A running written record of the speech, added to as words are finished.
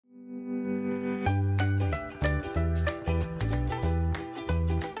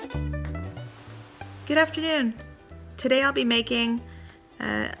Good afternoon. Today I'll be making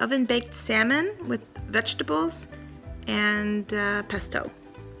oven-baked salmon with vegetables and pesto.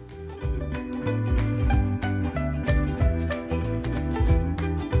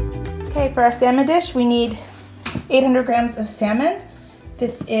 Okay, for our salmon dish we need 800 grams of salmon.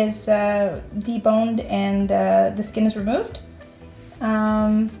 This is deboned and the skin is removed.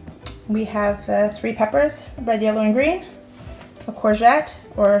 We have 3 peppers, red, yellow, and green, a courgette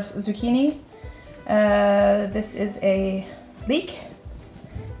or zucchini. This is a leek.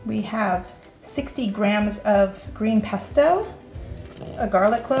 We have 60 grams of green pesto, a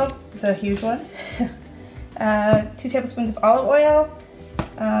garlic clove, it's a huge one, 2 tablespoons of olive oil,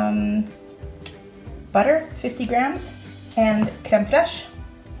 butter, 50 grams, and crème fraîche,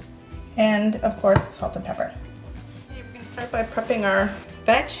 and of course salt and pepper. Okay, we're going to start by prepping our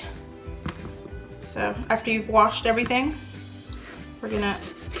veg. So after you've washed everything, we're going to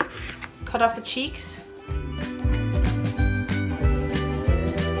cut off the cheeks.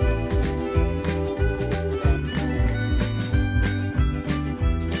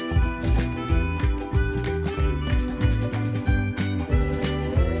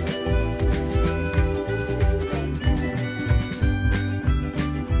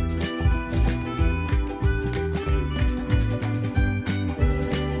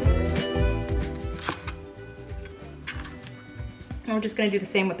 And we're just going to do the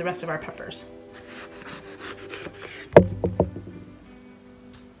same with the rest of our peppers.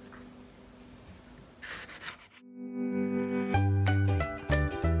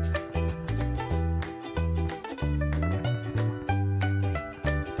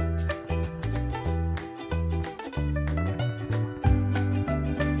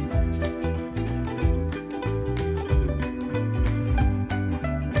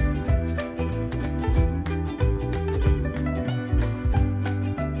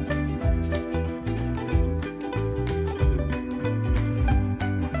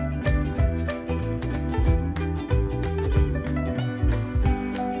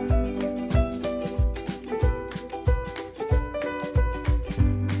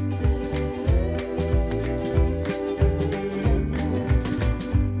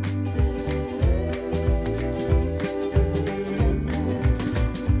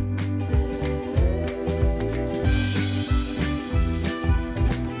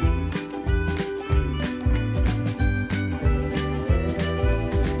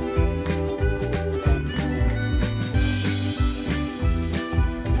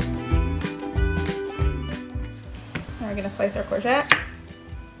 We're going to slice our courgette.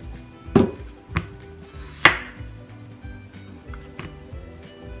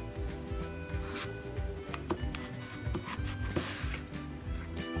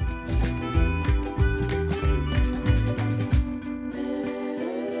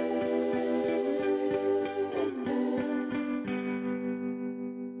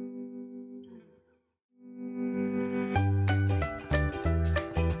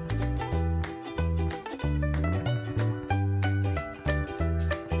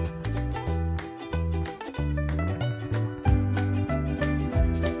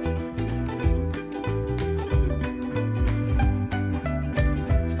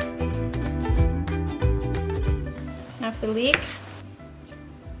 Now for the leek.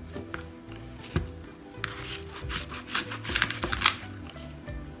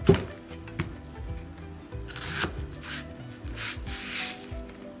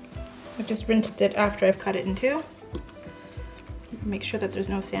 I just rinsed it after I've cut it in two. Make sure that there's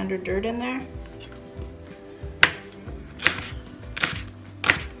no sand or dirt in there.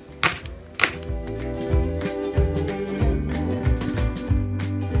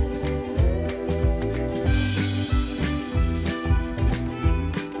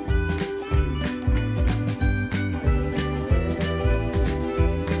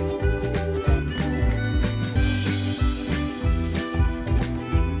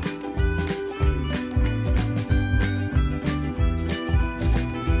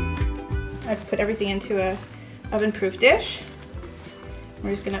 I've put everything into a oven-proof dish.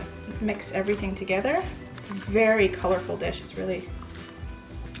 We're just gonna mix everything together. It's a very colorful dish. It's really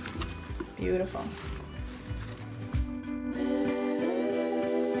beautiful.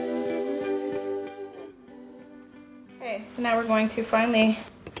 Okay, so now we're going to finally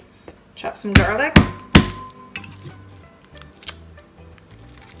chop some garlic.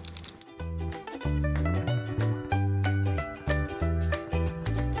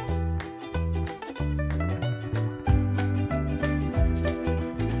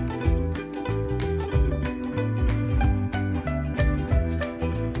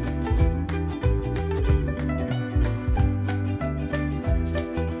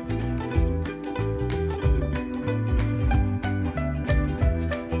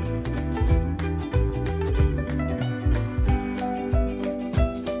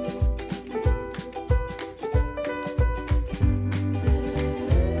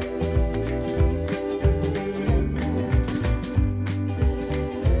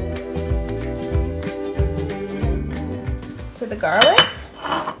 garlic.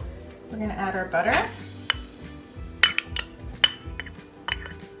 We're gonna add our butter.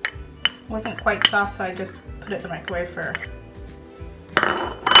 It wasn't quite soft, so I just put it in the microwave for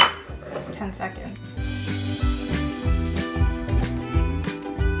 10 seconds.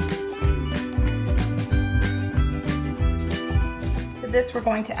 To this, we're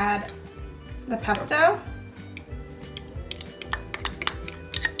going to add the pesto.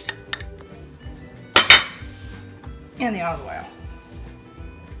 And the olive oil.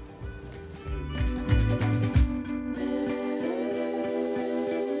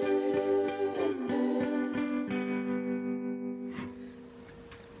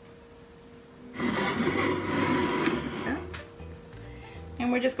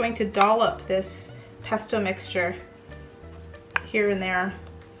 And we're just going to dollop this pesto mixture here and there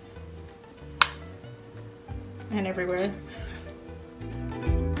and everywhere.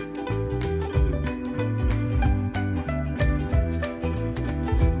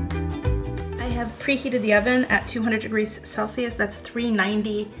 I have preheated the oven at 200 degrees Celsius, that's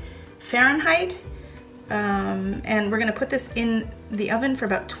 390 Fahrenheit. And we're gonna put this in the oven for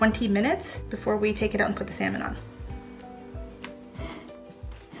about 20 minutes before we take it out and put the salmon on.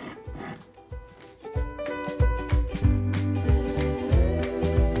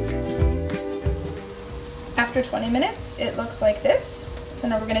 After 20 minutes, it looks like this. So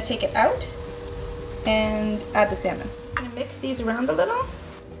now we're gonna take it out and add the salmon. I'm gonna mix these around a little.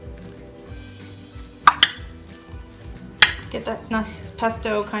 Get that nice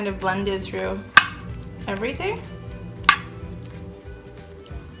pesto kind of blended through everything.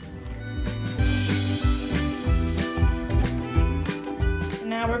 And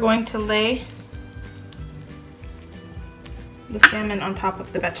now we're going to lay the salmon on top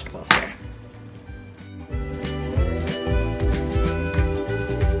of the vegetables here.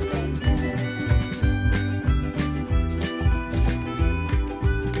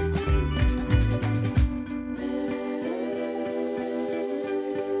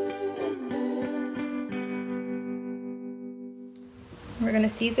 We're going to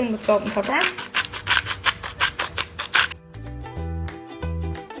season with salt and pepper.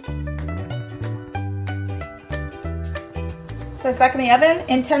 So it's back in the oven.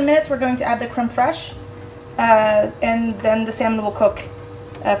 In 10 minutes we're going to add the crème fraîche and then the salmon will cook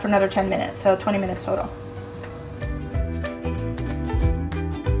for another 10 minutes, so 20 minutes total.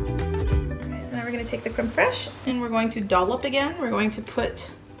 Okay, so now we're going to take the crème fraîche and we're going to dollop again. We're going to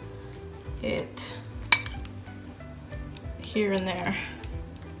put it here and there.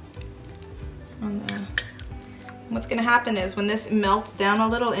 What's going to happen is when this melts down a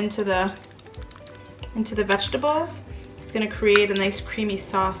little into the vegetables, it's going to create a nice creamy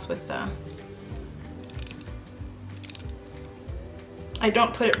sauce with the... I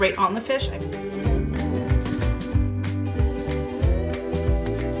don't put it right on the fish.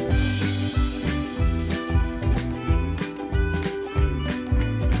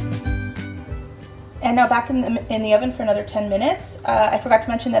 And now back in the oven for another 10 minutes. I forgot to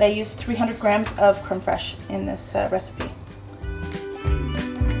mention that I used 300 grams of crème fraîche in this recipe.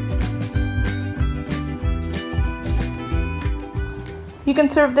 You can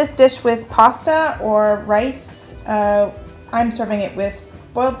serve this dish with pasta or rice. I'm serving it with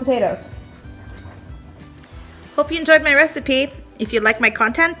boiled potatoes. Hope you enjoyed my recipe. If you like my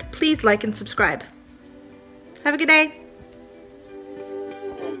content, please like and subscribe. Have a good day.